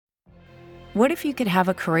What if you could have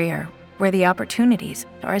a career where the opportunities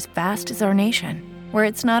are as vast as our nation, where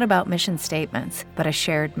it's not about mission statements, but a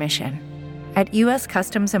shared mission? At U.S.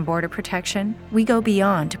 Customs and Border Protection, we go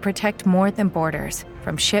beyond to protect more than borders.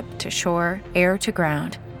 From ship to shore, air to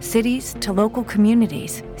ground, cities to local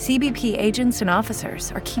communities, CBP agents and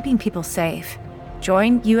officers are keeping people safe.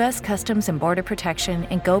 Join U.S. Customs and Border Protection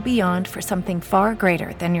and go beyond for something far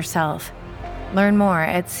greater than yourself. Learn more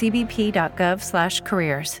at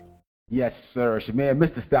cbp.gov/careers. Yes, sir. It's your man,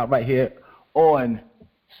 Mr. Stout, right here on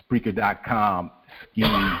Spreaker.com,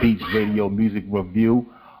 Scheme Beats Radio Music Review.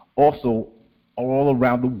 Also, all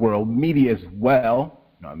around the world, media as well.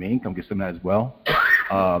 You know what I mean? Come get some of that as well.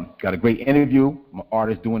 Got a great interview. My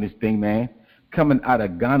artist doing his thing, man. Coming out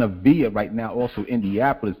of Ghana Via right now, also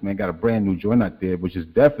Indianapolis, man. Got a brand new joint out there, which is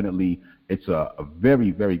definitely, it's a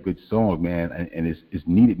very, very good song, man, and it's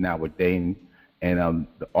needed nowadays. And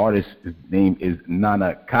the artist's name is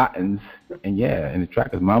Nana Cottons, and yeah, and the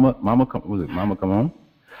track is Mama Come On?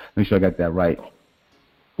 Make sure I got that right.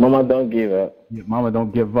 Mama Don't Give Up. Yeah, Mama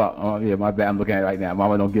Don't Give Up. Oh yeah, my bad. I'm looking at it right now.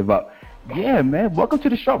 Mama Don't Give Up. Yeah, man. Welcome to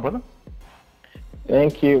the show, brother.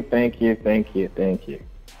 Thank you.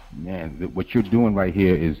 Man, what you're doing right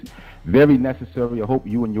here is very necessary. I hope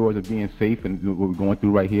you and yours are being safe and what we're going through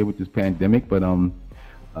right here with this pandemic. But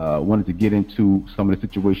wanted to get into some of the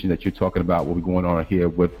situations that you're talking about, what we're going on here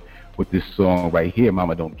with this song right here,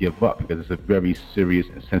 Mama Don't Give Up, because it's a very serious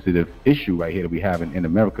and sensitive issue right here that we have in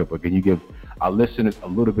America. But can you give our listeners a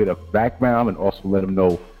little bit of background and also let them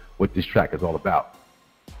know what this track is all about?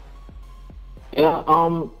 Yeah,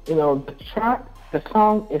 the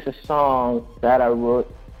song is a song that I wrote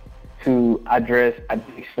to address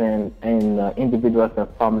addiction and individuals and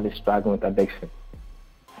families struggling with addiction.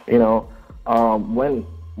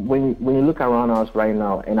 When you look around us right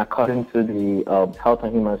now, and according to the Health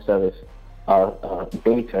and Human Service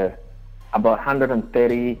data, about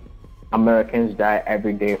 130 Americans die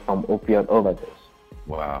every day from opioid overdose.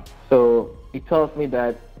 Wow. So it tells me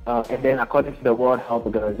that, and then according to the World Health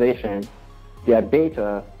Organization, their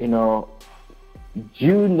data, you know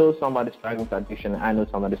somebody struggling with addiction, I know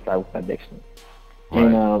somebody struggling with addiction. Right.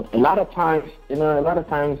 And a lot of times, we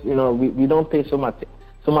don't pay so much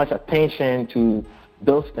attention to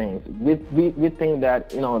those things. We think that,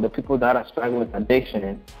 the people that are struggling with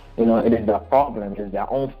addiction, it is their problem, it is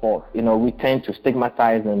their own fault. We tend to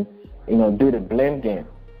stigmatize and, do the blame game,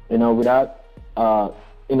 without,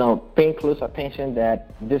 paying close attention that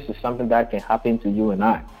this is something that can happen to you and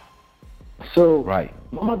I. So, right.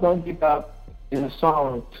 Mama Don't Give Up is a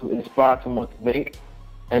song to inspire, to motivate,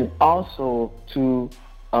 and also to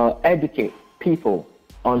educate people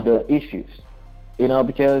on the issues.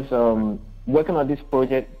 Because working on this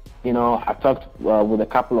project, I talked with a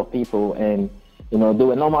couple of people, and they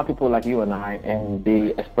were normal people like you and I, and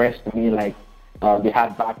they expressed to me like they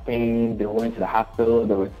had back pain, they went to the hospital,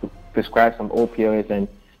 they were prescribed some opioids, and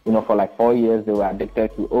for like 4 years they were addicted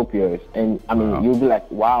to opioids. And I mean, wow. You'll be like,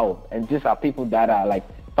 wow. And these are people that are like,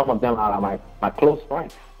 some of them are my close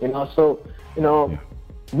friends. So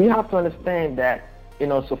we have to understand that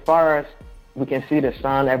so far as we can see the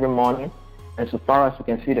sun every morning, and so far as we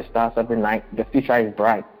can see the stars every night, the future is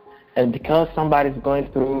bright. And because somebody's going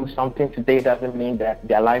through something today doesn't mean that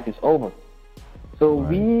their life is over. So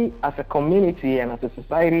right. We, as a community and as a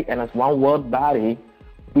society and as one world body,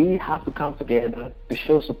 we have to come together to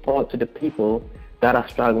show support to the people that are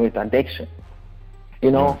struggling with addiction.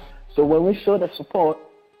 Yes. So when we show the support,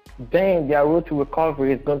 then their road to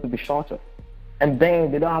recovery is going to be shorter. And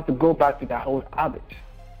then they don't have to go back to their old habits.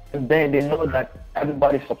 And then they know that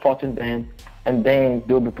everybody's supporting them, and then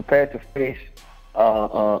they'll be prepared to face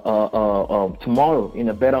tomorrow in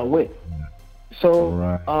a better way. So,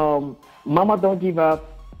 right. Mama Don't Give Up,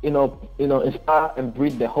 inspire and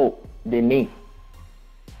breed the hope they need,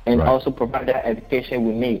 and right. also provide that education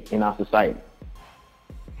we need in our society.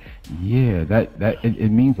 Yeah, that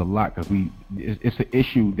it means a lot, because it's an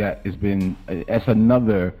issue that has been, it's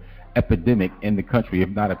another epidemic in the country, if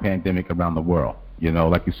not a pandemic around the world.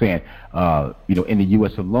 Like you're saying, in the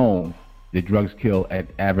U.S. alone, the drugs kill at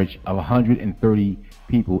average of 130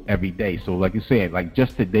 people every day. So like you're saying, like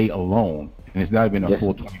just today alone, and it's not even a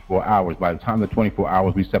full 24 hours. By the time the 24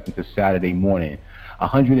 hours we step into Saturday morning,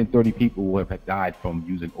 130 people will have died from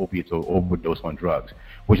using opiates or overdose on drugs,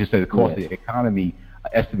 which is said it costs the economy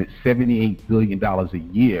estimate $78 billion a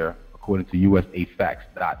year, according to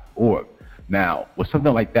USAFacts.org. Now, with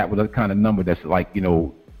something like that, with that kind of number that's like,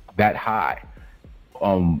 that high,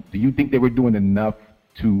 do you think they were doing enough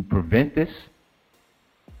to prevent this?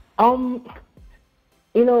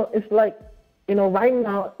 It's like, right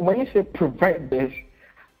now, when you say prevent this,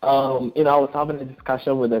 I was having a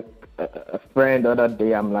discussion with a a friend the other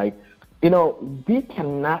day. I'm like, we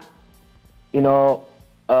cannot,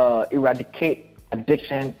 eradicate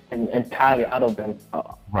addiction entirely out of them,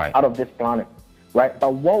 out of this planet, right?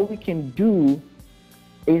 But what we can do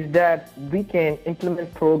is that we can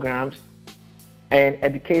implement programs and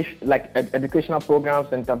educational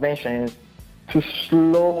programs and interventions to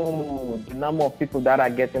slow the number of people that are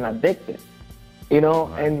getting addicted.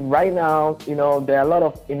 And right now, there are a lot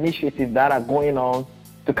of initiatives that are going on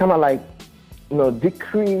to kind of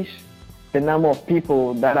decrease the number of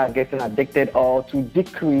people that are getting addicted, or to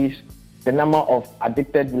decrease the number of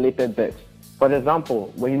addicted related deaths. For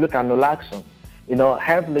example, when you look at naloxone,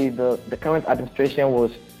 heavily the current administration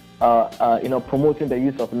was promoting the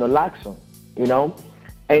use of naloxone,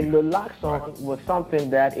 and naloxone was something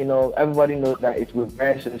that everybody knows that it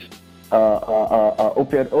reverses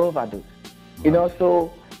opioid overdose.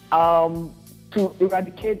 So to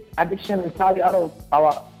eradicate addiction entirely out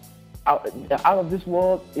of this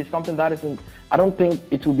world is something that I don't think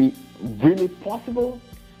it will be really possible.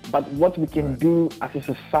 But what we can do as a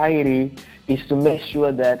society is to make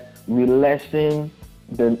sure that we lessen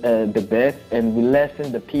the death, and we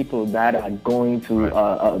lessen the people that are going to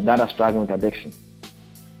that are struggling with addiction.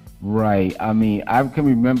 Right. I mean, I can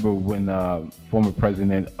remember when former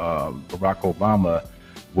President Barack Obama,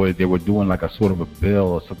 where they were doing like a sort of a bill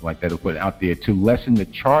or something like that to put out there to lessen the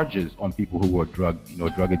charges on people who were drug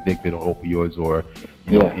addicted or opioids or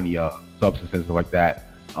any substances like that,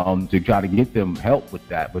 to try to get them help with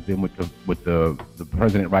that. But then with the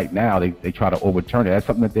president right now, they try to overturn it. That's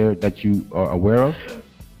something that you are aware of?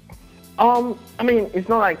 I mean, it's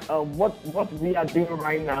not like what we are doing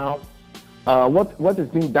right now. What is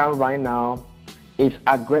being done right now is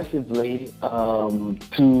aggressively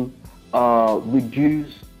to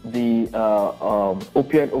reduce the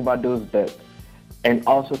opioid overdose death, and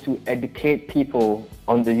also to educate people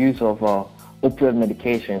on the use of opioid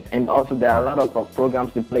medication. And also there are a lot of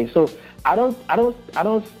programs in place. So I don't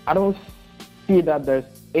see that there's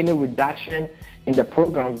any reduction in the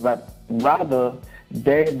programs, but rather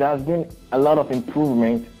there's been a lot of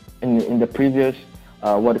improvement in the previous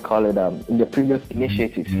in the previous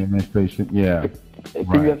initiatives. Administration,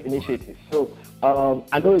 previous initiatives. So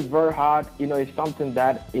I know it's very hard. It's something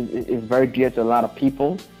that is very dear to a lot of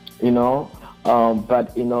people.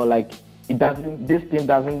 But it doesn't. This thing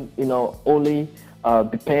doesn't. Only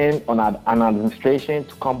depend on an administration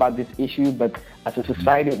to combat this issue. But as a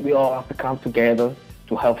society, we all have to come together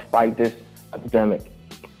to help fight this epidemic.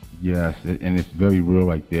 Yes, and it's very real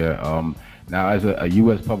right there. Now, as a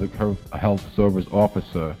U.S. Public Health Service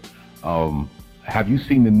officer, have you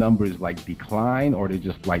seen the numbers decline, or are they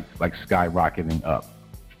just like skyrocketing up?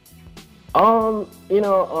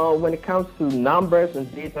 When it comes to numbers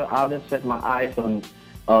and data, I haven't set my eyes on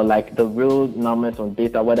the real numbers on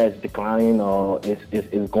data, whether it's declining or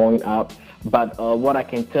is going up. But what I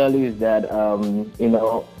can tell you is that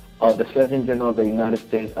the Surgeon General of the United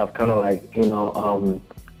States have kind of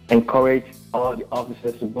encouraged all the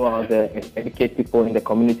officers to go out there and educate people in the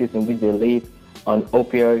communities in which they live on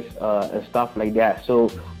opioids and stuff like that. So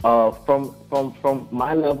from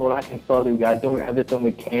my level, I can tell you we are doing everything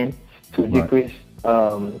we can to decrease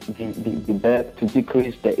the death, to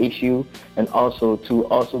decrease the issue, and also to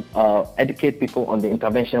educate people on the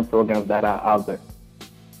intervention programs that are out there.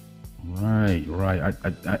 Right.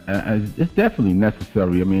 It's definitely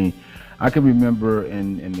necessary. I mean, I can remember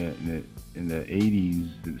in the 80s,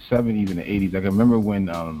 the 70s and the 80s, I can remember when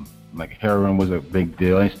heroin was a big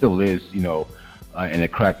deal, and it still is, and the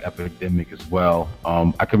crack epidemic as well.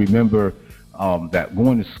 I can remember that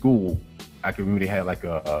going to school, I can remember they had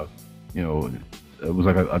it was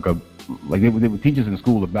they would teach us in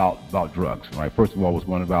school about drugs, right? First of all, was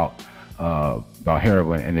one about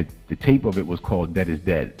heroin, and the tape of it was called Dead is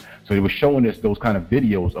Dead. So they were showing us those kind of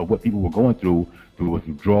videos of what people were going through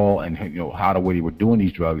withdrawal and how the way they were doing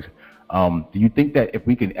these drugs. Do you think that if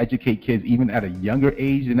we can educate kids even at a younger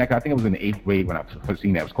age, and I think it was in the 8th grade when I first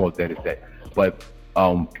seen that, it was called Dead is Dead. But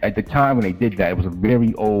at the time when they did that, it was a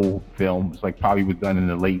very old film. It's probably was done in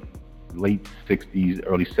the late 60s,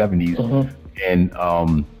 early 70s. Mm-hmm. And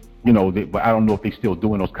but I don't know if they're still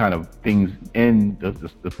doing those kind of things in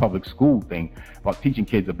the public school thing about teaching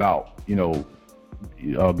kids about being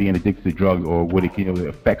addicted to drugs, or what it the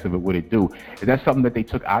effects of it, what it do. Is that something that they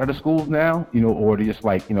took out of the schools now, or they just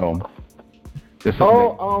just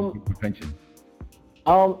prevention?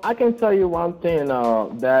 I can tell you one thing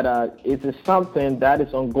that it is something that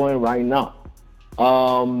is ongoing right now.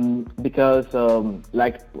 Because a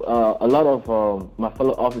lot of my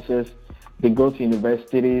fellow officers, they go to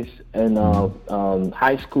universities and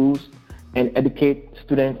high schools and educate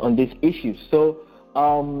students on these issues. So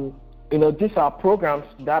these are programs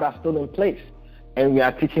that are still in place, and we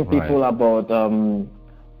are teaching people about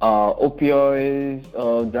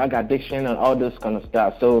opioids, drug addiction, and all this kind of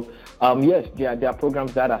stuff. So yes, there are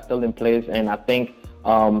programs that are still in place, and I think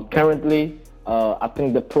currently, I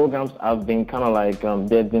think the programs have been kind of like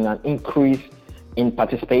there's been an increase in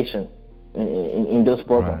participation in those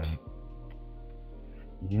programs. Right.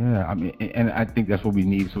 Yeah, I mean, and I think that's what we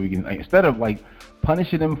need, so we can, instead of like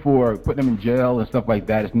punishing them for putting them in jail and stuff like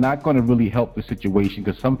that, it's not going to really help the situation,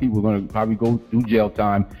 because some people are going to probably go through jail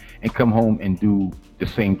time and come home and do the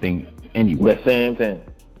same thing anyway. The same thing.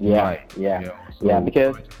 Yeah, right.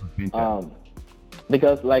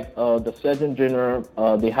 Because like the Surgeon General,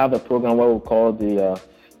 they have a program what we call the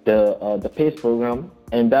PACE program,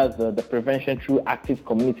 and that's the Prevention Through Active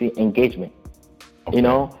Community Engagement.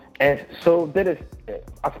 Okay. And so that is,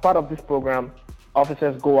 as part of this program,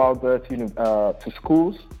 officers go out there to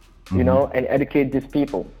schools, and educate these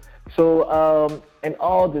people. So and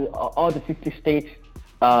all the 50 states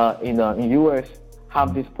in U.S.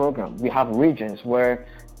 have this program. We have regions where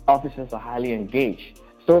officers are highly engaged.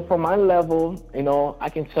 So from my level, I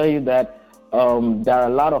can tell you that there are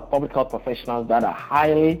a lot of public health professionals that are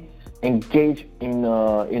highly engaged in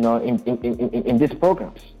these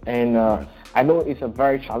programs. And I know it's a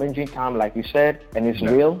very challenging time, like you said, and it's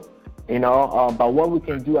real, but what we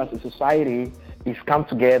can do as a society is come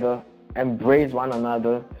together, embrace one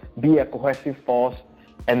another, be a cohesive force,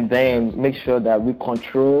 and then make sure that we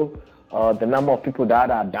control the number of people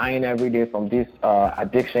that are dying every day from these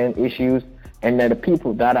addiction issues, and then the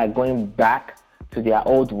people that are going back to their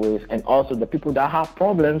old ways, and also the people that have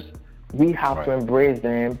problems, we have to embrace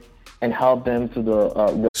them and help them to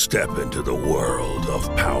the... Step into the world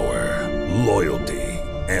of power, loyalty,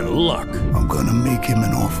 and luck. I'm gonna make him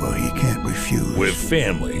an offer he can't refuse. With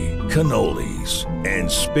family, cannolis,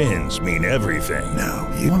 and spins mean everything.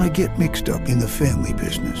 Now, you wanna get mixed up in the family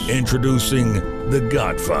business. Introducing The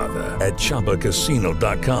Godfather at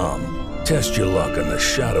ChumbaCasino.com. Test your luck in the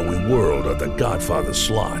shadowy world of The Godfather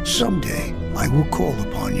slot. Someday, I will call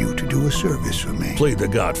upon you to do a service for me. Play The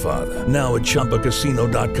Godfather, now at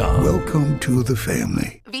ChumbaCasino.com. Welcome to the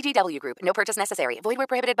family. VGW Group. No purchase necessary. Void where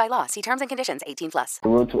prohibited by law. See terms and conditions. 18+. The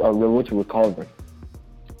road to recovery.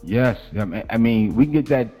 Yes. I mean, we get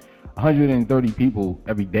that 130 people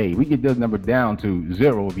every day. We get this number down to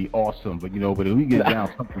 0 would be awesome. But, but if we get down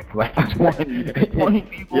something like 20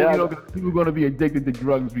 people, people are going to be addicted to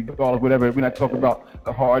drugs, regardless, whatever. We're not talking about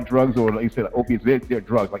the hard drugs or, like you said, opiates. They're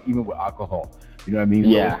drugs, like even with alcohol. You know what I mean?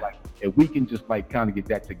 Yeah. So it's like, if we can just like kind of get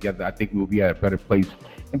that together, I think we'll be at a better place.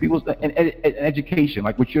 And people's and education,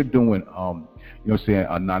 like what you're doing,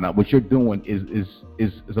 Nana, what you're doing is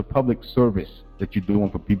a public service that you're doing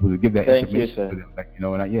for people to give that information to them. Like, and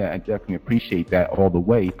I definitely appreciate that all the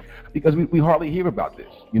way, because we hardly hear about this.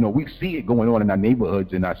 We see it going on in our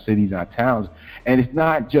neighborhoods, in our cities, in our towns, and it's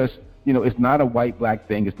not just, it's not a white, black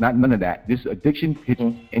thing. It's not none of that. This addiction hits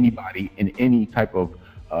anybody in any type of,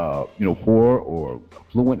 poor or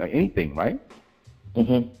affluent or anything, right?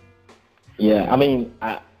 Mm-hmm. Yeah, I mean,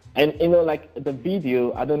 like the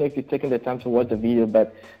video, I don't know if you're taking the time to watch the video,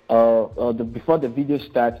 but before the video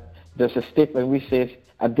starts, there's a statement which says,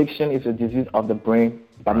 addiction is a disease of the brain,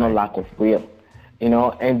 but not lack of will.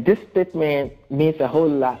 And this statement means a whole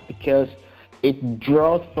lot, because it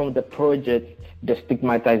draws from the project the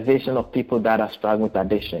stigmatization of people that are struggling with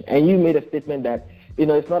addiction. And you made a statement that,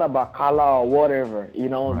 it's not about color or whatever.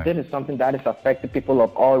 This is something that is affecting people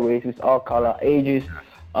of all races, all color, ages,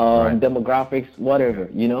 demographics, whatever,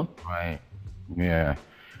 Right. Yeah.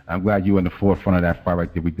 I'm glad you're in the forefront of that fight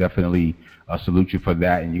right there. We definitely salute you for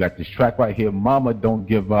that. And you got this track right here, Mama Don't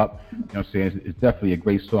Give Up. You know what I'm saying? It's definitely a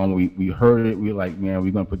great song. We heard it. We were like, man,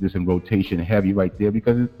 we're going to put this in rotation heavy right there,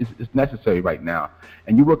 because it's necessary right now.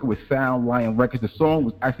 And you're working with Sound Lion Records. The song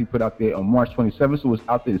was actually put out there on March 27th, so it's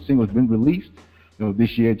out there. The single has been released,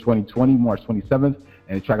 this year, 2020, March 27th.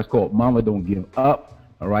 And the track is called Mama Don't Give Up.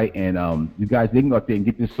 All right, and you guys, they can go out there and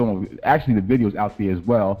get this song. Actually, the video's out there as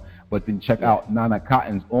well. But then check out Nana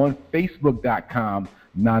Cottons on Facebook.com.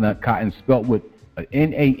 Nana Cottons, spelled with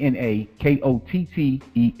NanaKottens.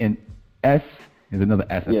 There's another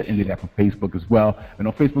S at the end of that for Facebook as well. And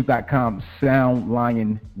on Facebook.com, Sound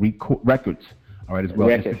Lion Records. All right, as well.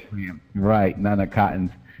 Instagram, right, Nana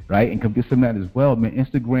Cottons, right? And come get some of that as well, man.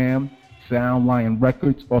 Instagram, Sound Lion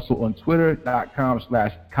Records. Also on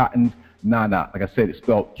Twitter.com/Cottons. Nana, like I said, it's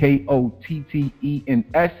spelled Kottens and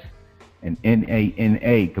Nana.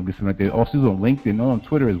 Come get some right there. Also on LinkedIn, on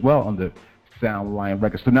Twitter as well, under Sound Lion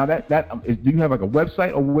Records. So now do you have like a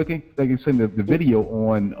website, or where can they can send the video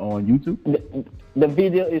on YouTube? The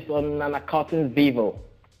video is on Nana Cottens Vivo.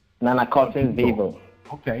 Nana Cottens Vivo.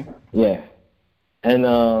 Okay. Yeah. And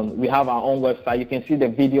we have our own website. You can see the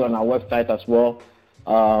video on our website as well.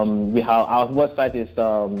 We have our website is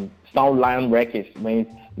Soundline Records. When you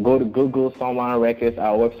go to Google Soundline Records,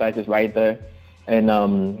 our website is right there.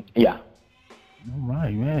 And yeah. All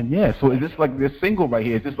right, man. Yeah. So is this like this single right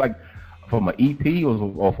here? Is this like from an EP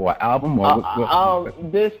or for an album? Or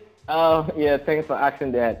yeah. Thanks for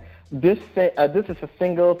asking that. This is a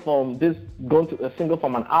single from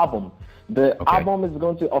an album. The album is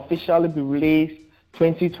going to officially be released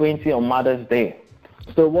 2020 on Mother's Day.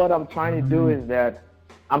 So what I'm trying to do is that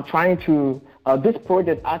I'm trying to this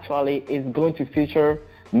project actually is going to feature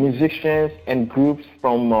musicians and groups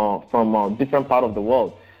from different part of the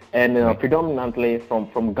world, and predominantly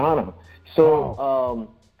from Ghana. So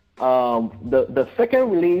the second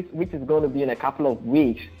release, which is going to be in a couple of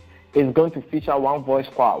weeks, is going to feature One Voice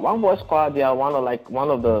Choir. One Voice Choir, they are one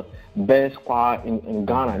of the best choir in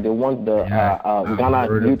Ghana. They won the Ghana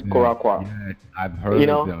Youth Choral Choir. Yeah, I've heard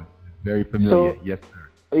of them. Very familiar. Yes,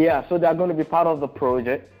 sir. Yeah, so they're going to be part of the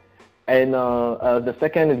project. And the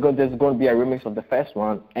second is going to be a remix of the first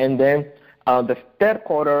one. And then the third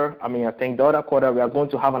quarter, I think the other quarter, we are going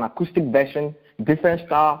to have an acoustic version, different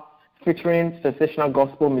style, featuring sensational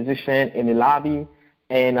gospel musician in the lobby,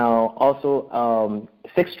 and also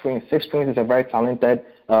Six Strings. Six Strings is a very talented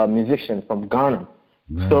musician from Ghana.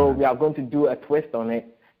 Right. So we are going to do a twist on it.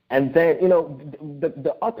 And then,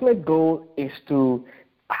 the ultimate goal is to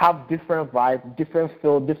have different vibes, different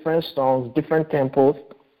feel, different songs, different tempos,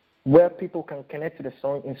 where people can connect to the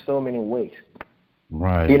song in so many ways.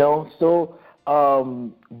 Right. So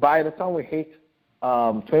by the time we hit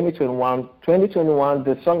 2021,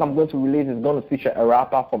 the song I'm going to release is going to feature a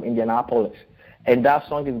rapper from Indianapolis. And that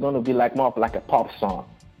song is going to be more of a pop song,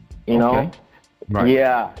 Okay. Right.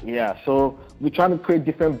 Yeah. So we're trying to create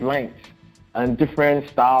different blends and different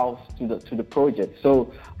styles to the project.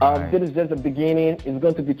 So this is just the beginning. It's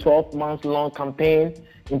going to be 12 months long campaign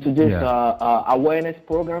into this awareness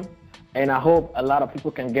program, and I hope a lot of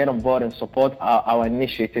people can get on board and support our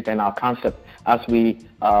initiative and our concept as we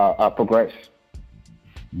progress.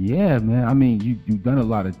 Yeah, man. I mean, you've done a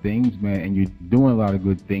lot of things, man, and you're doing a lot of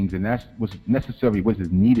good things, and that's what's necessary, what is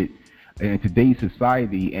needed in today's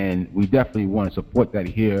society, and we definitely want to support that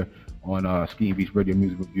here on Skinny Beats Radio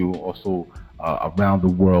Music Review, also around the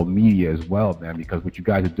world media as well, man, because what you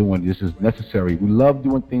guys are doing, this is necessary. We love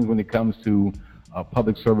doing things when it comes to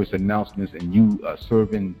public service announcements and you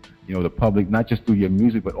serving, the public, not just through your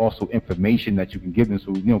music, but also information that you can give them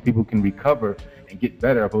so, people can recover and get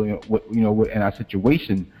better, in our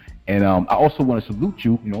situation. And I also want to salute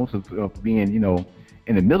you, for being,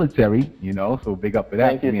 in the military, so big up for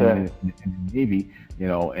that. Thank you, being in the Navy,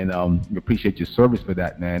 and we appreciate your service for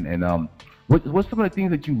that, man. And what's some of the things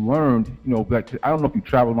that you learned, like, I don't know if you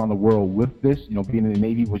traveled around the world with this, being in the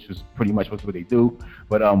Navy, which is pretty much what they do,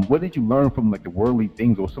 but what did you learn from like the worldly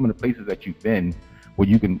things or some of the places that you've been where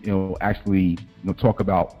you can, actually, talk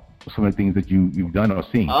about some of the things that you've done or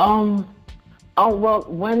seen? Well,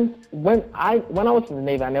 when I was in the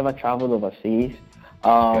Navy, I never traveled overseas.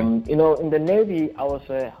 In the Navy, I was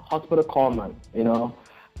a hospital corpsman,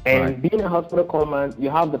 and being a hospital corpsman, you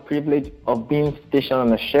have the privilege of being stationed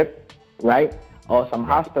on a ship, right, or some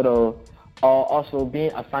hospital, or also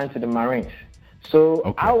being assigned to the Marines.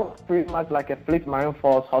 So I was pretty much like a Fleet Marine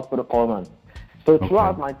Force hospital corpsman. So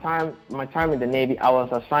throughout my time in the Navy, I was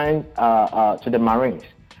assigned to the Marines.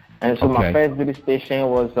 And so my first duty station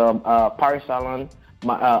was Parris Island,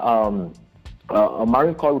 a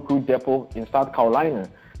Marine Corps recruit depot in South Carolina.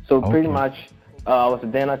 So pretty much I was a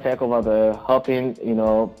dental tech over there, helping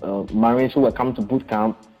Marines who were coming to boot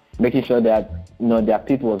camp, making sure that their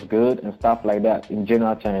teeth was good and stuff like that in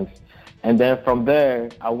general terms. And then from there,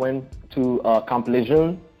 I went to Camp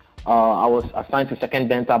Lejeune. I was assigned to 2nd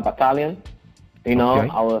Dental Battalion. I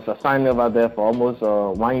was assigned over there for almost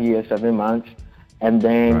 1 year, 7 months. And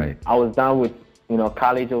then I was done with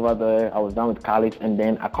college over there. I was done with college, and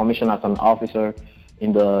then I commissioned as an officer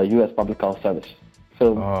in the U.S. Public Health Service.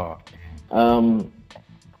 So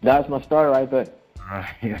that's my story right there.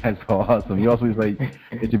 Right, that's awesome. You also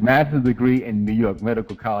it's your master's degree in New York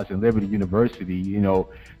Medical College and Liberty University.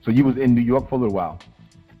 So you was in New York for a little while.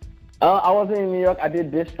 I wasn't in New York. I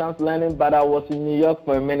did distance learning, but I was in New York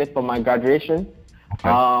for a minute for my graduation.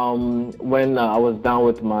 When I was done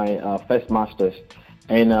with my first master's.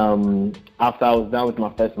 And after I was done with my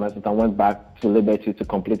first master's, I went back to Liberty to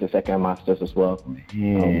complete the second master's as well.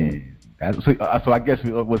 Yeah. So I guess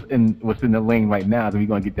what's in the lane right now is we're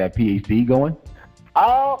going to get that PhD going?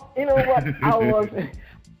 Oh, you know what?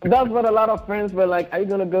 That's what a lot of friends were like, are you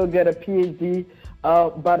going to go get a PhD?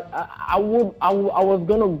 But I was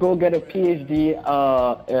gonna go get a PhD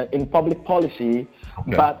in public policy,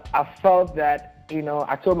 but I felt that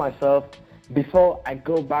I told myself before I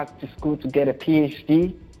go back to school to get a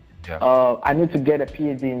PhD, I need to get a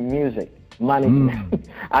PhD in music management.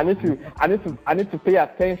 I need to pay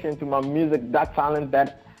attention to my music, that talent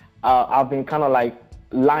that I've been kind of like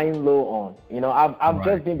lying low on. I've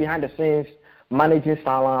just been behind the scenes managing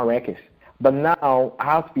Starline Records, but now I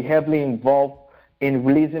have to be heavily involved in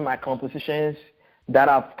releasing my compositions that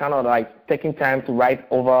I've kind of like taken time to write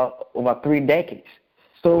over 3 decades.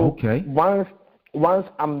 So once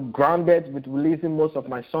I'm grounded with releasing most of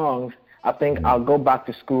my songs, I think I'll go back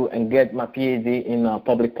to school and get my PhD in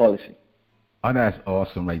public policy. Oh, that's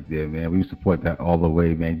awesome right there, man. We support that all the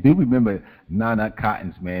way, man. Do remember Nana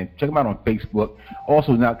Cottons, man. Check them out on Facebook.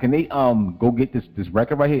 Also, now, can they go get this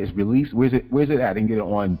record right here? It's released. Where's it at? They can get it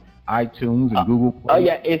on iTunes and Google Play? Oh,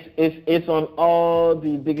 yeah. It's on all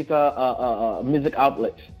the digital music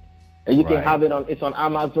outlets. You can have it it's on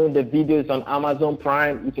Amazon. The video is on Amazon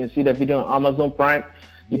Prime. You can see the video on Amazon Prime.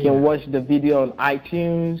 You can watch the video on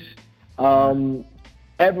iTunes.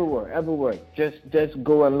 Everywhere. Just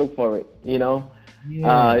go and look for it.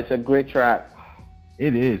 It's a great track.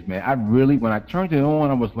 It is, man. When I turned it on,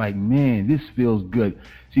 I was like, man, this feels good.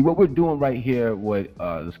 See, what we're doing right here with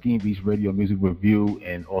the Skeem Beats Radio Music Review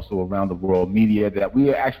and also Around the World Media, that we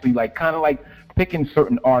are actually kind of picking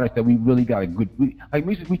certain artists that we really got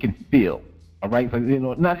music we can feel, all right? So,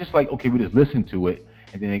 not just okay, we just listen to it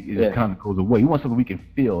and then it kind of goes away. You want something we can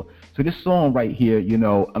feel. So this song right here,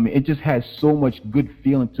 it just has so much good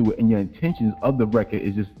feeling to it, and your intentions of the record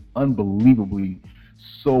is just unbelievably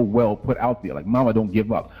so well put out there. Like Mama Don't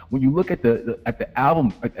Give Up. When you look at the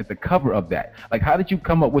album, at the cover of that, how did you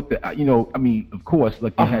come up with the of course,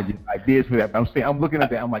 you had your ideas for that, but I'm looking at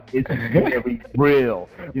that, I'm like, it's very real,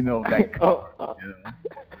 that cover.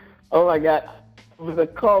 Oh my God. With the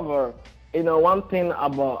cover, one thing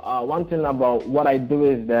about what I do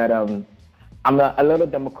is that I'm a little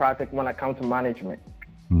democratic when I come to management.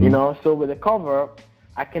 So with the cover,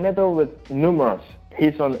 I connected with Numerous.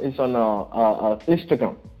 He's on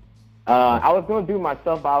Instagram. I was going to do it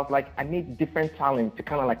myself, but I was like, I need different talent to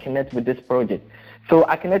kind of connect with this project. So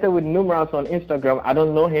I connected with Numerous on Instagram. I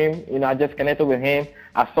don't know him. I just connected with him.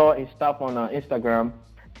 I saw his stuff on Instagram,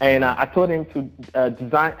 and I told him to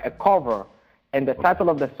design a cover. And the title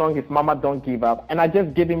of the song is Mama Don't Give Up. And I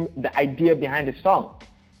just gave him the idea behind the song.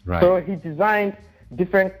 Right. So he designed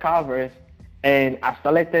different covers, and I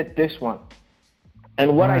selected this one.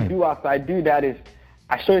 And what I do after I do that is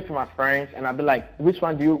I show it to my friends, and I'll be like, which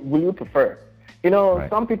one will you prefer?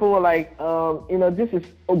 Some people were like, this is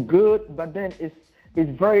so good, but then it's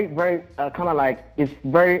very, very kind of it's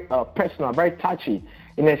very personal, very touchy,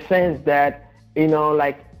 in a sense that,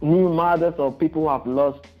 new mothers or people who have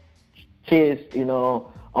lost kids,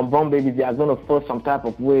 unborn babies, they are going to feel some type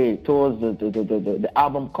of way towards the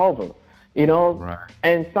album cover, Right.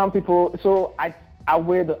 And some people, so I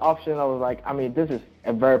weighed the option. I was like, this is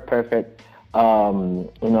a very perfect, album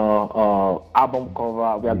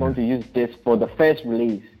cover. We are going to use this for the first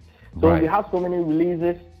release. So we have so many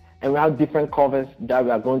releases, and we have different covers that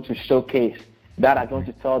we are going to showcase that are going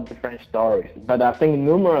to tell different stories. But I think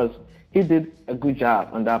Numerous, he did a good job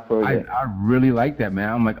on that project. I really like that,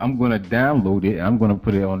 man. I'm going to download it, and I'm going to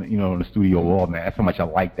put it on, on the studio wall, man. That's how much I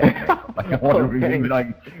like that, man. I want to really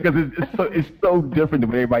because it's so different than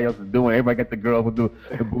what everybody else is doing. Everybody got the girls who do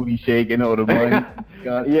the booty shake and all the money.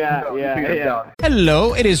 Yeah.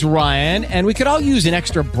 Hello, it is Ryan, and we could all use an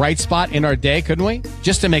extra bright spot in our day, couldn't we?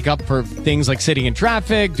 Just to make up for things like sitting in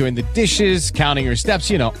traffic, doing the dishes, counting your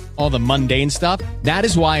steps, all the mundane stuff. That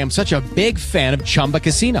is why I'm such a big fan of Chumba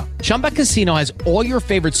Casino. Chumba Casino has all your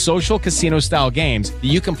favorite social casino-style games that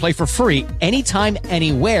you can play for free anytime,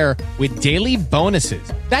 anywhere with daily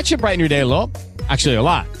bonuses. That should brighten your day a little. Actually, a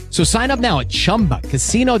lot. So sign up now at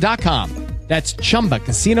ChumbaCasino.com. That's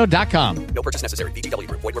ChumbaCasino.com. No purchase necessary. VGW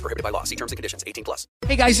Group. Void where prohibited by law. See terms and conditions. 18+.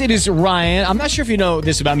 Hey, guys, it is Ryan. I'm not sure if you know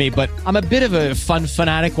this about me, but I'm a bit of a fun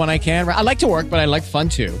fanatic when I can. I like to work, but I like fun,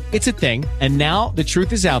 too. It's a thing. And now the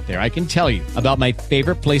truth is out there. I can tell you about my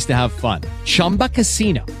favorite place to have fun. Chumba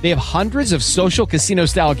Casino. They have hundreds of social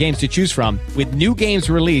casino-style games to choose from with new games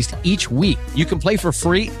released each week. You can play for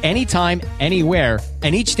free anytime, anywhere,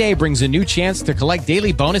 and each day brings a new chance to collect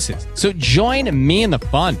daily bonuses. So join me in the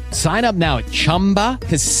fun. Sign up now at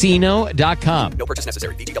ChumbaCasino.com. No purchase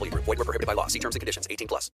necessary. VGW Group. Void where prohibited by law. See terms and conditions.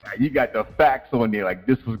 18+. You got the facts on there, like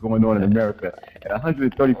this was going on in America, and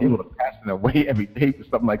 130 people are passing away every day for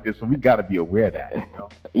something like this. So we got to be aware of that.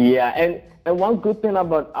 Yeah, one good thing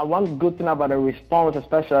about the response,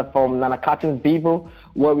 especially from Nana Cartoon's Bible,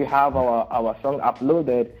 where we have our song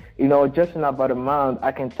uploaded, just in about a month,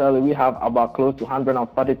 I can tell you we have about close to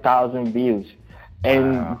 140,000 views,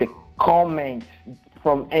 and the comments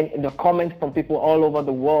from people all over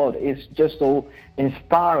the world is just so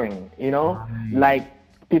inspiring. Like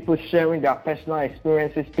people sharing their personal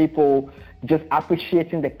experiences, people just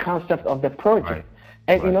appreciating the concept of the project.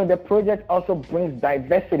 And the project also brings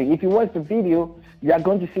diversity. If you watch the video, you are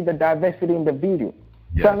going to see the diversity in the video.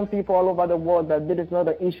 Yes. Telling people all over the world that this is not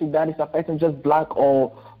an issue that is affecting just black or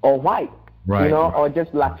white, or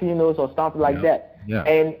just Latinos or stuff like that. Yeah.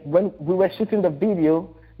 And when we were shooting the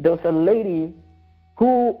video, there was a lady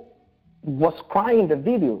who was crying in the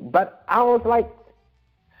video, but I was like,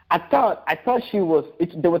 I thought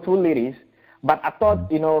there were two ladies, but I thought,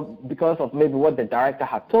 because of maybe what the director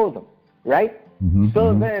had told them, right?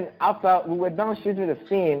 So then after we were done shooting the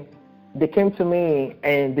scene, they came to me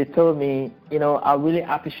and they told me, I really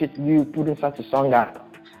appreciate you putting such a song out.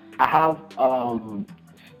 I have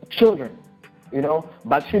children,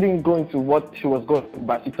 but she didn't go into what she was going through,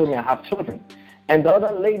 but she told me I have children. And the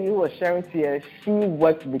other lady who was sharing tears, she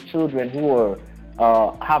worked with children who were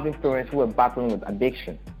having parents who were battling with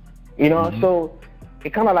addiction. So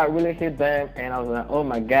it kind of like really hit them, and I was like, oh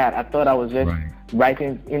my God, I thought I was just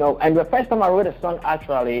writing, and the first time I wrote a song,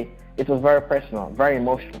 actually, it was very personal, very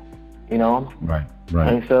emotional, Right.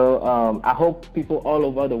 And so I hope people all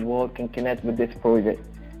over the world can connect with this project,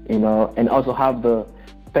 and also have the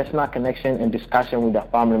personal connection and discussion with their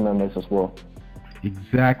family members as well.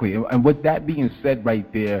 Exactly. And with that being said right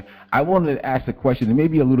there, I wanted to ask a question, and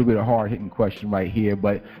maybe a little bit of hard-hitting question right here,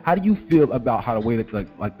 but how do you feel about how the way that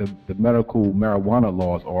like the medical marijuana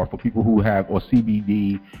laws are for people who have, or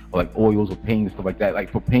CBD, or like oils or pain and stuff like that,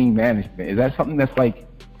 like for pain management? Is that something that's like,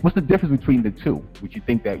 what's the difference between the two? Would you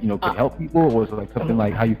think that, could help people, or is it like something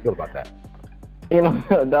like, how you feel about that?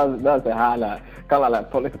 That's a hard, kind of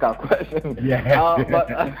like political question. Yeah.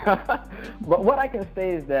 But what I can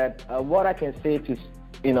say is that to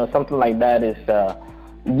something like that is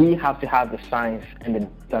we have to have the science and the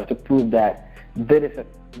data to prove that there is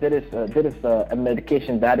a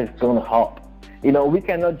medication that is going to help. We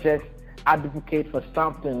cannot just advocate for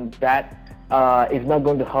something that is not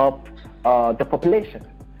going to help the population.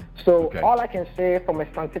 So all I can say from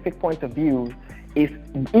a scientific point of view is,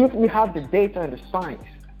 if we have the data and the science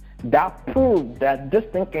that prove that this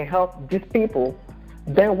thing can help these people,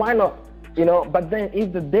 then why not? But then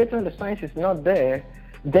if the data and the science is not there,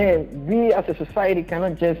 then we as a society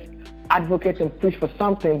cannot just advocate and push for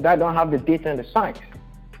something that don't have the data and the science.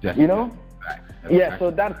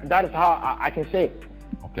 So that is how I can say it.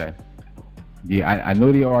 Okay. Yeah, I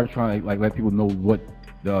know they are trying to let people know what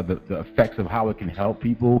the effects of how it can help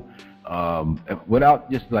people.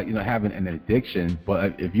 Without just having an addiction,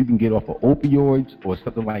 but if you can get off of opioids or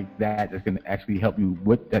something like that, that's going to actually help you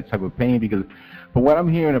with that type of pain. Because from what I'm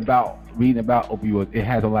reading about opioids, it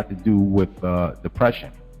has a lot to do with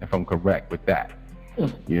depression, if I'm correct with that.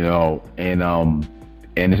 And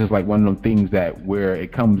it's just like one of those things that where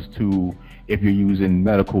it comes to, if you're using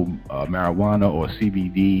medical marijuana or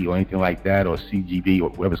CBD or anything like that, or CGD or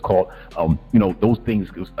whatever it's called, those things,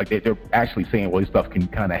 like they're actually saying, well, this stuff can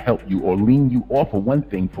kind of help you or lean you off of one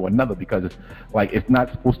thing for another, because it's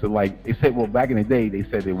not supposed to, they said, well, back in the day, they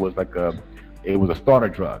said it was a starter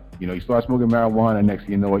drug. You start smoking marijuana, next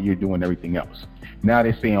thing you know what, you're doing everything else. Now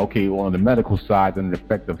they're saying, okay, well, on the medical side, under the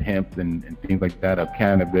effect of hemp and things like that, of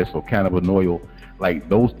cannabis or cannabinoid,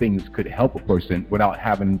 those things could help a person without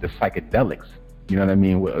having the psychedelics. You know what I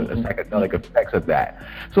mean? With the psychedelic effects of that.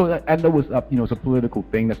 So I know it's up. It's a political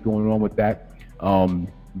thing that's going on with that. To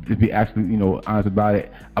be actually, honest about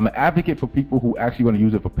it, I'm an advocate for people who actually want to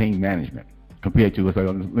use it for pain management, compared to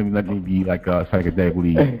let me be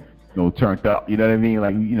psychedelically, turned up. You know what I mean?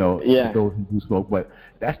 Those who do smoke. But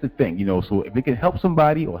that's the thing, so if it can help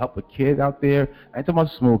somebody or help a kid out there, I ain't talking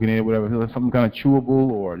about smoking it or whatever, like something kind of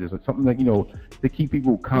chewable, or just something like, to keep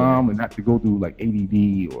people calm and not to go through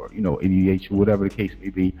ADD or, ADHD or whatever the case may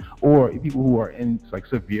be, or people who are in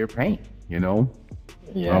severe pain,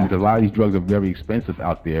 Because a lot of these drugs are very expensive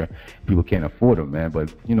out there. People can't afford them, man.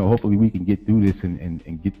 But, hopefully we can get through this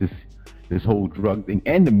and get this whole drug thing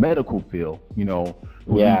and the medical field,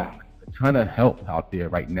 ton of help out there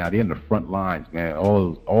right now. They're in the front lines, man.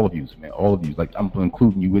 All of you, man. All of you. I'm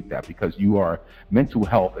including you with that, because you are mental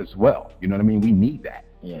health as well. You know what I mean? We need that.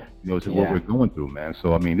 Yeah. It's what we're going through, man.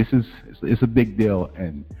 So it's a big deal,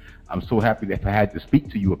 and I'm so happy that I had to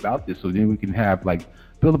speak to you about this, so then we can have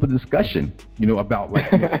build up a discussion, about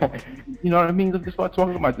you know what I mean? Let's start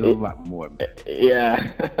talking about this a lot more.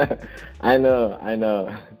 Yeah. I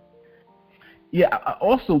know. Yeah.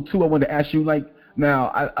 Also, too, I wanted to ask you, like, now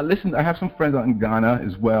I listen. I have some friends out in Ghana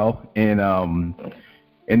as well, and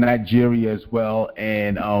in Nigeria as well,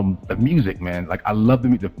 and the music, man. Like, I love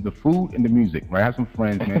the food and the music. Right, I have some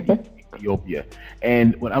friends, man, in Ethiopia,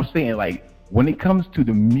 and what I'm saying, like, when it comes to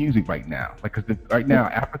the music right now, like, because right now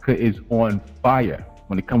Africa is on fire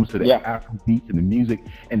when it comes to the Afro beats and the music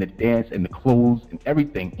and the dance and the clothes and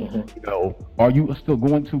everything. You know, are you still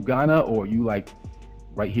going to Ghana, or are you like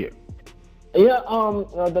right here? Yeah,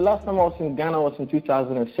 the last time I was in Ghana was in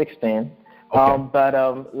 2016. Okay.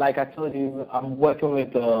 But like I told you, I'm working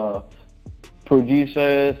with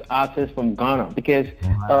producers, artists from Ghana, because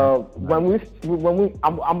when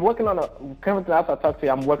I'm working on currently after I talk to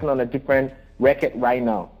you, I'm working on a different record right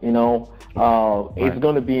now. You know, it's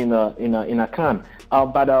going to be in a can.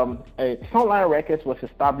 But Sunline Records was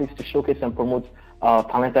established to showcase and promote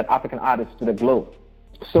talented African artists to the globe.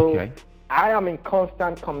 So I am in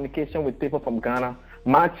constant communication with people from Ghana.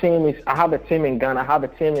 My team I have a team in Ghana. I have a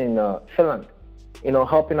team in Finland, you know,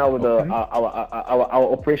 helping out with our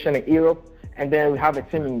operation in Europe, and then we have a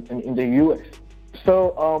team in the US.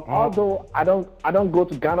 So although I don't go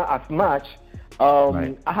to Ghana as much,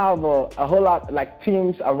 I have a whole lot like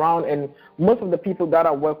teams around, and most of the people that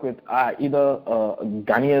I work with are either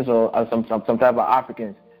Ghanaians or some type of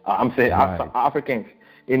Africans. Africans,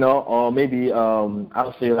 you know, or maybe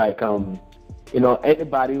I'll say like you know,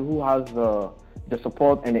 anybody who has the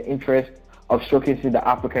support and the interest of showcasing the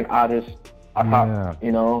African artists,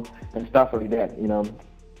 you know, and stuff like that, you know.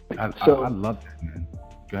 I love that, man.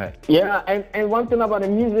 Go ahead. Yeah, and one thing about the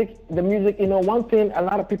music, you know, one thing a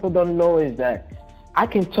lot of people don't know is that I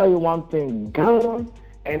can tell you one thing: Ghana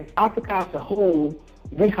and Africa as a whole,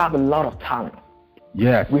 we have a lot of talent.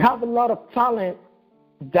 Yes. We have a lot of talent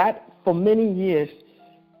that for many years,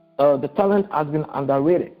 the talent has been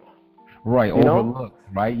underrated. Right, overlooked.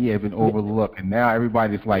 Right, yeah, been overlooked, and now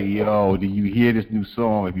everybody's like, "Yo, do you hear this new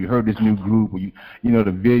song? Have you heard this new group?" Or you know,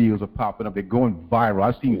 the videos are popping up; they're going viral.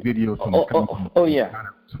 I've seen videos from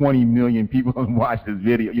 20 million people have watched this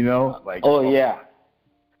video. You know, like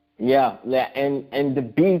and the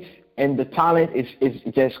beats and the talent is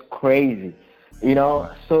just crazy. You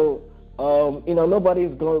know, so you know,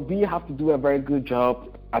 we have to do a very good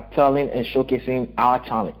job at telling and showcasing our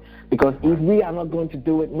talent. Because if we are not going to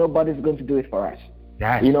do it, nobody's going to do it for us.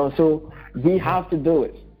 You know, so we have to do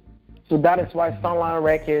it. So that is why Sunline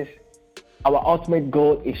Records, our ultimate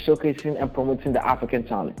goal is showcasing and promoting the African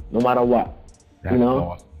talent, no matter what. That's you know?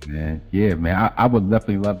 Awesome, man. Yeah, man. I would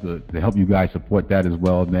definitely love to help you guys support that as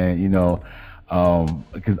well, man. You know,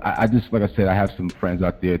 because I just, like I said, I have some friends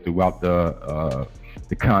out there throughout the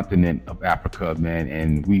continent of Africa, man,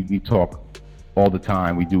 and we talk all the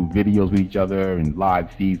time. We do videos with each other and live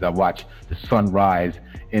feeds. I watch the sunrise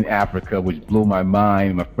in Africa, which blew my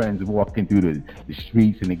mind. My friends walking through the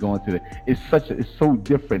streets and they go into it's so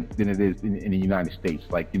different than it is in the United States.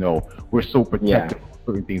 Like, you know, we're so protective of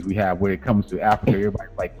certain things we have. When it comes to Africa,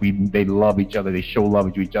 everybody's like, they love each other, they show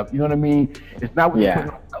love to each other. You know what I mean? It's not what you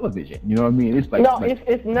put on television. You know what I mean? It's like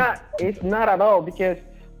it's not at all, because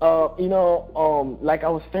you know, like I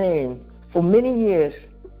was saying, for many years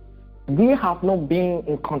we have not been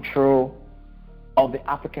in control of the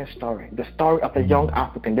African story, the story of the young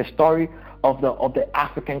African, the story of the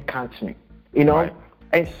African continent, you know.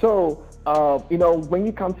 And so you know, when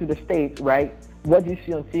you come to the States, right, what do you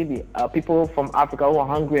see on TV? People from Africa who are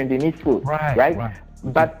hungry and they need food, right?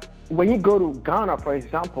 But when you go to Ghana, for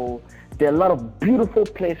example, there are a lot of beautiful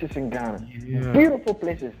places in Ghana, beautiful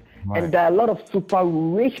places, and there are a lot of super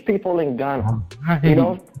rich people in Ghana, you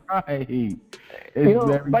know. You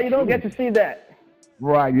know, but you don't get to see that.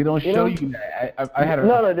 Right, you don't show you that. I had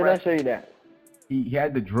no, they don't show you that. He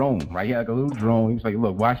had the drone, right? He had like a little drone. He was like,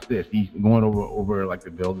 "Look, watch this." He's going over like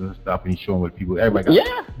the buildings and stuff, and he's showing what people. Everybody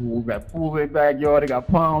got pools in the backyard. They got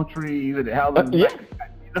palm trees and the houses. You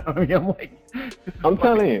know what I mean? I'm like, I'm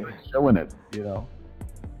telling you, showing it. You know,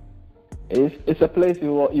 it's a place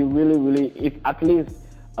you really, if at least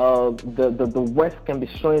the West can be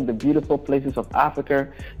showing the beautiful places of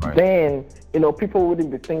Africa, then, you know, people wouldn't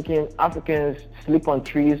be thinking Africans sleep on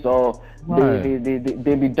trees, or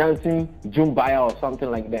they be dancing Jumbaya or something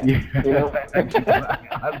like that. You know?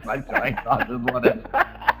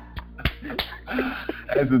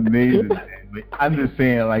 That's amazing, man. But I'm just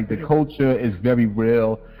saying, like, the culture is very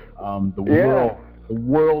real. The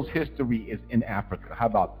world's history is in Africa. How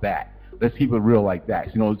about that? Let's keep it real like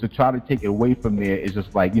that. You know, to try to take it away from there is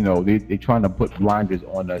just like, you know, they're trying to put blinders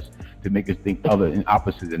on us to make us think other and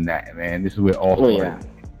opposite than that, man. This is where it all started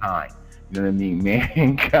in time. You know what I mean?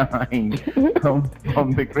 Mankind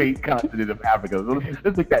from the great continent of Africa. So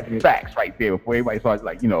let's make that facts right there before everybody starts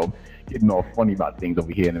like, getting all funny about things over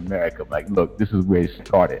here in America. Like, look, this is where it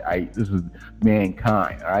started. All right? This is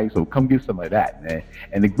mankind. All right? So come get some of that, man.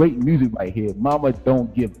 And the great music right here, Mama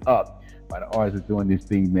Don't Give Up, by the artists that's doing this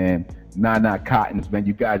thing, man. Nana Cottons, man.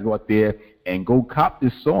 You guys go out there and go cop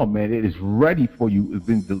this song, man. It is ready for you. It's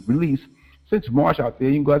been released since March out there.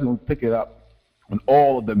 You guys can pick it up on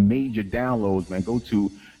all of the major downloads, man. Go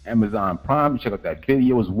to Amazon Prime, check out that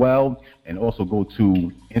video as well, and also go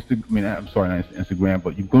to Instagram. I mean, I'm sorry, not Instagram,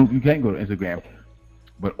 but you can go to Instagram,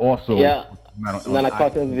 but also Nana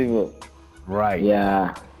Cottons Vivo. Right.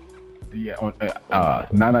 Yeah. Yeah. On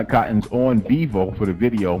Nana Cottons on Vivo for the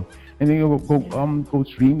video, and then go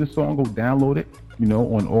stream the song, go download it.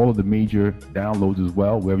 On all of the major downloads as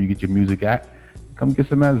well, wherever you get your music at. Come get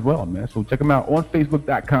some as well, man. So check them out on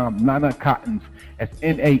Facebook.com. Nana Cottons. That's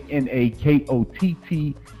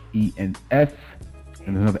NANAKOTTENS. And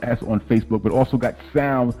another S on Facebook, but also got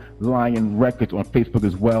Sound Lion Records on Facebook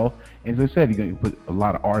as well. And as I said, you're going to put a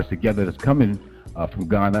lot of artists together that's coming from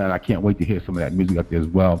Ghana, and I can't wait to hear some of that music up there as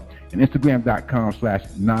well. And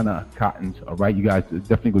Instagram.com/Nana Cottons. All right, you guys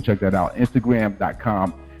definitely go check that out.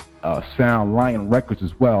 Instagram.com. Sound Lion Records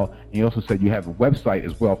as well. And you also said you have a website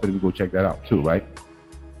as well for them to go check that out too, right?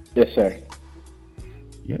 Yes, sir.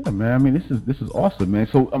 Yeah, man. I mean, this is awesome, man.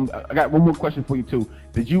 So I got one more question for you too.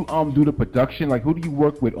 Did you do the production? Like, who do you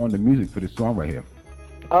work with on the music for this song right here?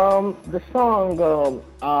 The song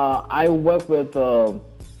I work with.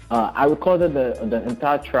 I recorded the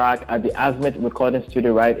entire track at the Azimuth Recording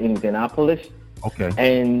Studio right in Indianapolis. Okay.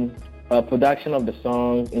 And production of the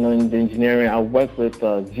song, in the engineering, I work with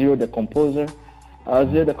Zero the Composer.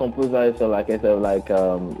 Zero the Composer is like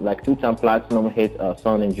 2-time platinum hit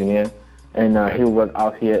sound engineer, and he worked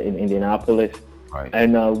out here in Indianapolis. Right.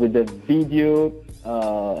 And with the video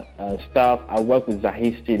stuff, I work with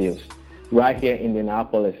Zahid Studios right here in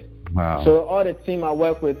Indianapolis. Wow. So all the team I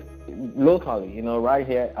work with locally, right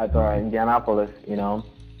here at Indianapolis,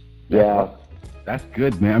 Yeah. That's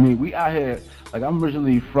good, man. I mean, we out here, like, I'm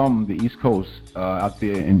originally from the East Coast, out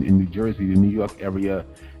there in New Jersey, the New York area,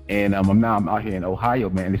 and I'm out here in Ohio,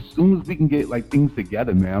 man. As soon as we can get, like, things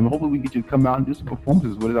together, man, I'm hoping we get you to come out and do some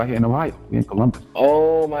performances with us out here in Ohio. We're in Columbus.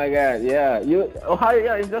 Oh, my God, yeah. Ohio,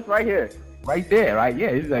 yeah, it's just right here. Right there, right? Yeah,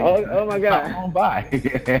 it's like, oh my God. Come on by.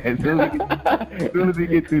 As soon as we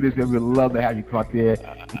get through this, we'd love to have you come out there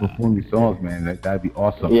and perform your songs, man. That'd be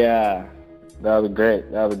awesome. Yeah, that would be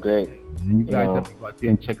great. And you guys definitely go out there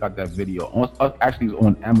and check out that video. Actually, it's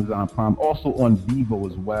on Amazon Prime, also on Vivo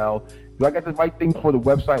as well. Do I got the right thing for the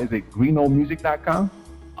website? Is it greenomusic.com?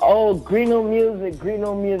 Oh, Greeno Music.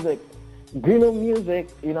 Greeno Music,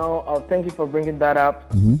 thank you for bringing that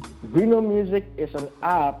up. Mm-hmm. Greeno Music is an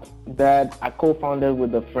app that I co-founded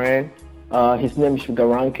with a friend. His name is Sugar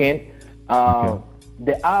Rankin. Okay.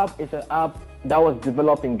 The app is an app that was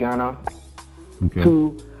developed in Ghana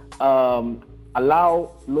to allow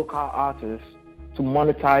local artists to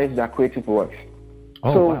monetize their creative works.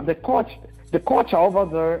 Wow. The culture over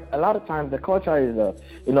there, a lot of times the culture is, a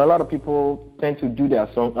lot of people tend to do their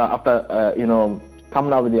song after,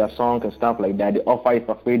 coming out with their songs and stuff like that. They offer it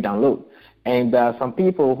for free download. And there are some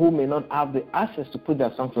people who may not have the access to put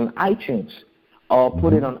their songs on iTunes or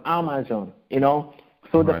put it on Amazon,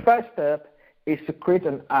 So the first step is to create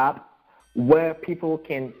an app where people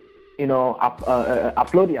can,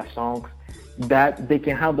 upload their songs, that they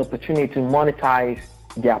can have the opportunity to monetize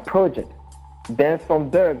their project. Then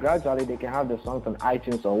from there, gradually they can have the songs on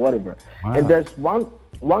iTunes or whatever. Wow. And there's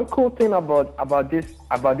one cool thing about this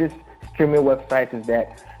streaming website is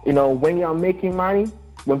that, when you are making money,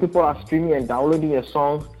 when people are streaming and downloading your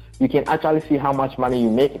songs, you can actually see how much money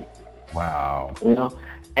you're making. Wow.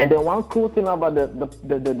 And then one cool thing about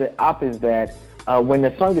the app is that when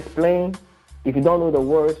the song is playing, if you don't know the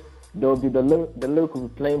words, there will be the lyric will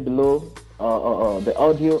be playing below the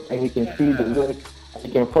audio, and you can see the lyric, and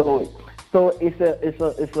you can follow it. So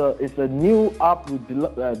it's a new app we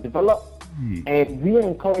developed. And we are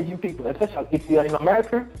encouraging people, especially if you are in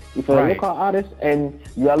America, if you're a local artist and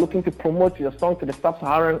you are looking to promote your song to the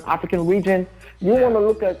sub-Saharan African region, you want to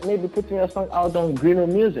look at maybe putting your song out on Greeno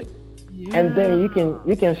Music, and then you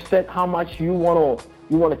can set how much you want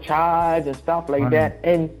to charge and stuff like that.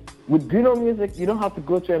 And with Greeno Music, you don't have to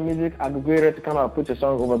go to a music aggregator to kind of put your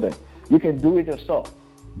song over there. You can do it yourself.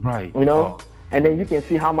 Right. And then you can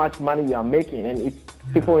see how much money you are making. And if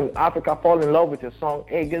people in Africa fall in love with your song,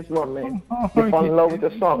 hey, guess what, man? They fall in love with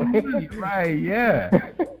your song. Right, yeah.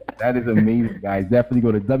 That is amazing, guys. Definitely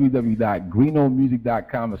go to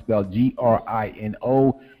www.greenomusic.com. It's spelled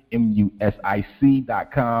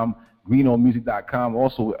GRINOMUSIC.com. GreenoMusic.com.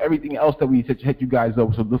 Also, everything else that we hit you guys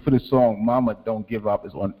up. So look for the song Mama Don't Give Up.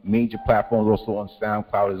 It's on major platforms, also on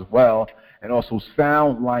SoundCloud as well. And also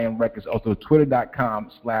Sound Lion Records, also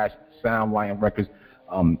Twitter.com/Sound Lion Records.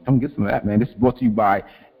 Come get some of that, man. This is brought to you by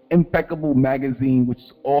Impeccable Magazine, which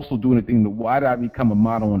is also doing a thing. The Why Did I Become a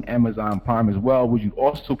Model on Amazon Prime as well, which you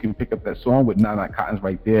also can pick up that song with Nana Cottons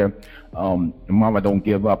right there. And Mama Don't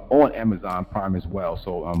Give Up on Amazon Prime as well.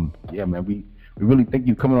 So, yeah, man, we really thank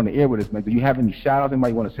you coming on the air with us, man. Do you have any shout-outs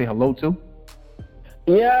anybody want to say hello to?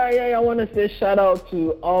 Yeah, I want to say shout-out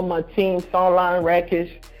to all my team, Sound Lion Records.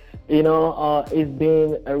 You know, it's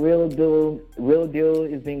been a real deal.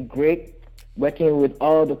 It's been great working with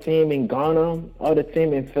all the team in Ghana, all the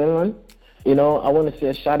team in Finland. You know, I want to say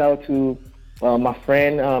a shout out to my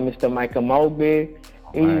friend, Mr. Michael Malgbe.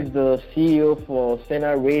 He's the CEO for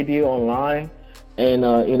Sena Radio Online. And,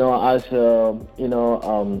 you know, as, a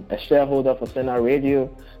shareholder for Sena Radio,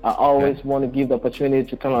 I always want to give the opportunity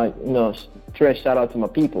to kind of, you know, throw a shout out to my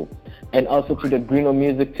people. And also to the Greeno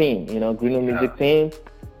Music team, Music team.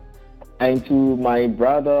 And to my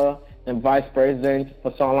brother and Vice President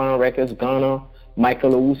for Sound Lion Records Ghana,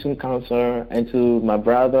 Michael Owusun Cancer, and to my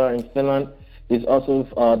brother in Finland, he's also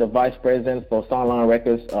the Vice President for Sound Lion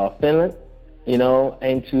Records Finland, you know,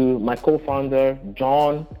 and to my co-founder,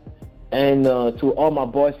 John, and to all my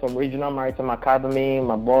boys from Regional Maritime Academy,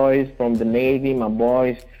 my boys from the Navy, my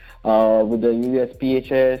boys with the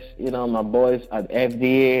USPHS, you know, my boys at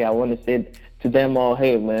FDA. I want to say to them all,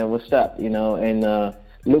 hey, man, what's up, you know, and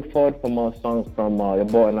look forward for more songs from your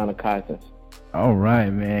boy Nana Cottons. All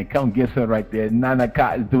right, man. Come get her right there. Nana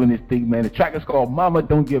Cottons doing this thing, man. The track is called Mama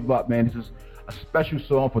Don't Give Up, man. This is a special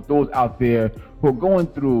song for those out there who are going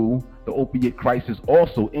through the opiate crisis,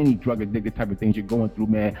 also any drug-addicted type of things you're going through,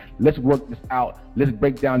 man. Let's work this out. Let's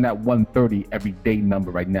break down that 130 everyday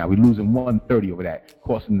number right now. We're losing 130 over that,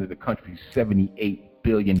 costing the country $78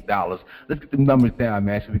 billion. Let's get the numbers down,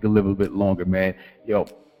 man, so we can live a little bit longer, man. Yo,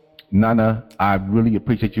 Nana, I really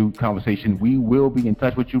appreciate your conversation. We will be in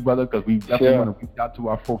touch with you, brother, because we definitely want to reach out to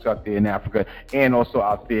our folks out there in Africa and also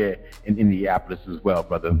out there in Indianapolis as well,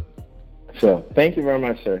 brother. Sure. Thank you very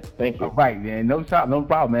much, sir. Thank you. All right, man. No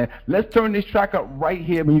problem, man. Let's turn this track up right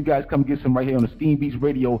here when you guys come get some right here on the Steam Beats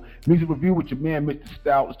Radio Music Review with your man, Mr.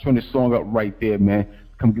 Stout. Let's turn this song up right there, man.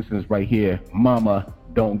 Come get some this right here. Mama,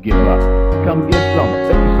 Don't Give Up. Come get some.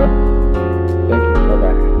 Thank you, sir. Thank you.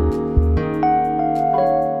 Bye-bye.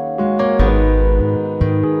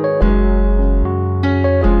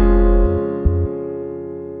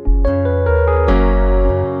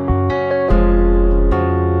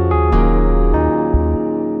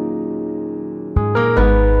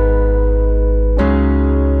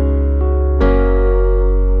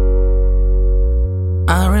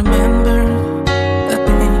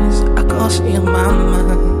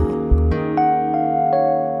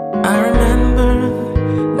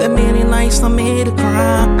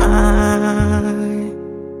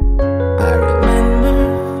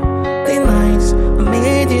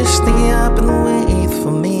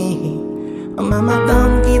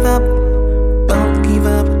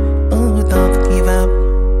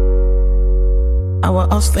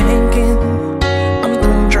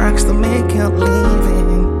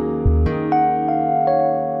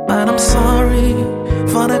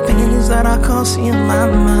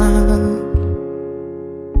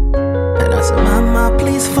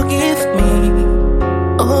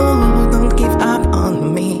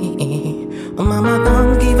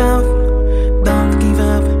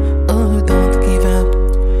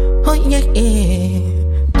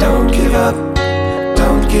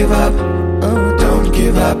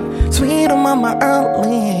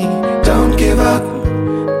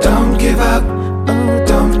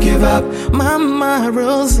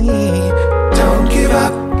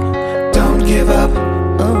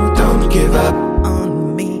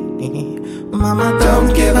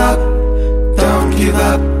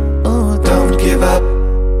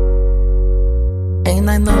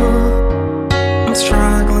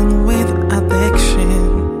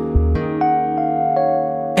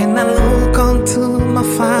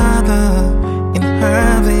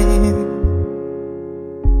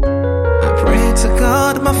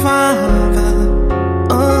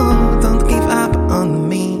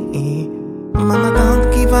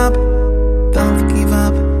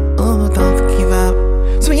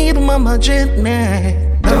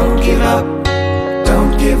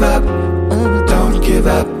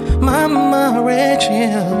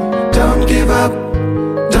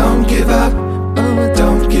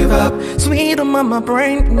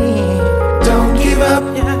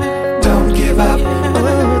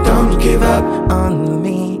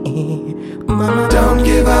 Don't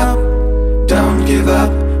give up. give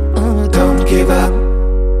up, don't give up.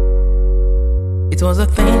 It was the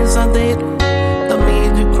things I did that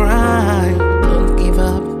made you cry. Don't give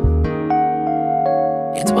up.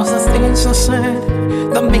 It was the things I said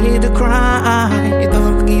that made you cry.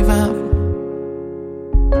 Don't give up.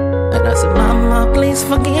 And I said, Mama, please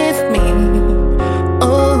forgive me.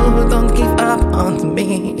 Oh, don't give up on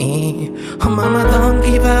me. Oh, Mama, don't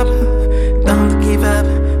give up. Don't give up.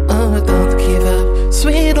 Oh, don't give up.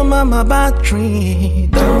 Sweet oh, Mama battery.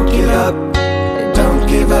 Don't give up. Don't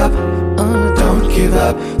give up. Oh, don't give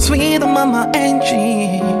up. Sweet oh, Mama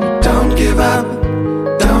Angie. Don't give up.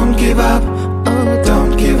 Don't give up. Oh,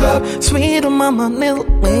 don't give up. Sweet oh, Mama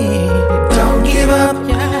Millie. Don't give up.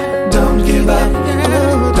 Don't give up.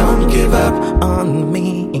 Oh, don't give up on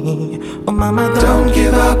me. Oh, Mama, don't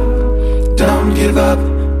give up. Don't give up.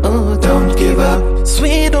 Oh, don't give up.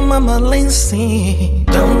 Sweet oh, Mama Lindsay.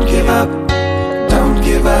 Don't give up. Don't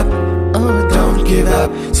give up. Oh, don't give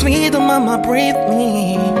up. Sweet oh, Mama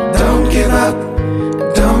Britney. Don't give up.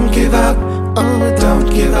 Don't give up. Oh, don't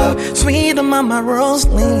give up. Sweet oh, Mama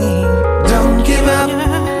Rosalie. Don't give up.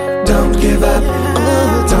 Don't give up.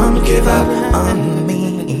 Oh, don't give up on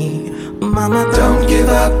me. Mama, don't give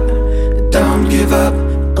up. Don't give up.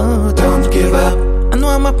 Oh, don't give up. I know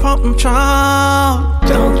I'm a problem child.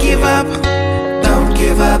 Don't give up. Don't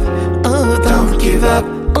give up. Oh, don't give up.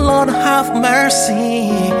 Lord, have mercy.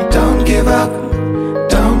 Don't give up.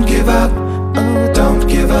 Don't give up. Oh, don't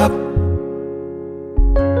give up.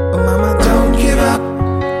 Oh, Mama, don't give up.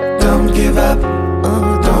 Don't give up.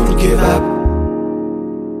 Oh, don't give up.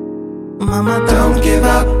 Mama, don't give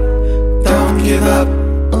up. Don't give up.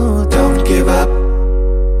 Oh, don't give up.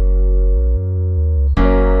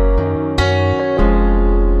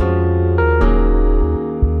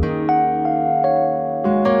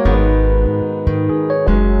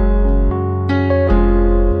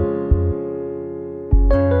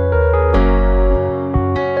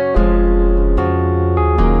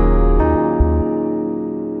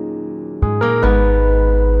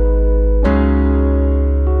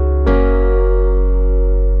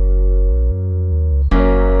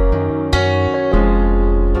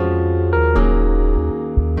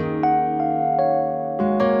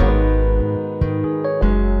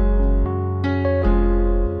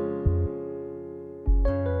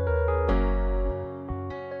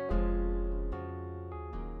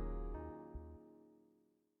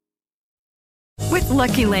 With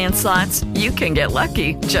Lucky Land Slots, you can get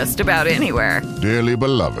lucky just about anywhere. Dearly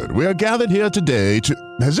beloved, we are gathered here today to...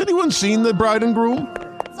 Has anyone seen the bride and groom?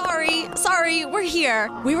 Sorry, we're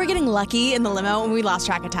here. We were getting lucky in the limo and we lost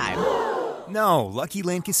track of time. No, Lucky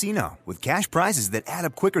Land Casino, with cash prizes that add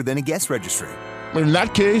up quicker than a guest registry. In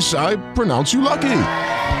that case, I pronounce you lucky.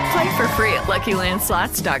 Play for free at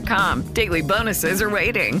LuckyLandSlots.com. Daily bonuses are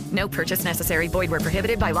waiting. No purchase necessary. Void where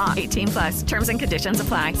prohibited by law. 18+. Terms and conditions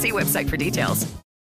apply. See website for details.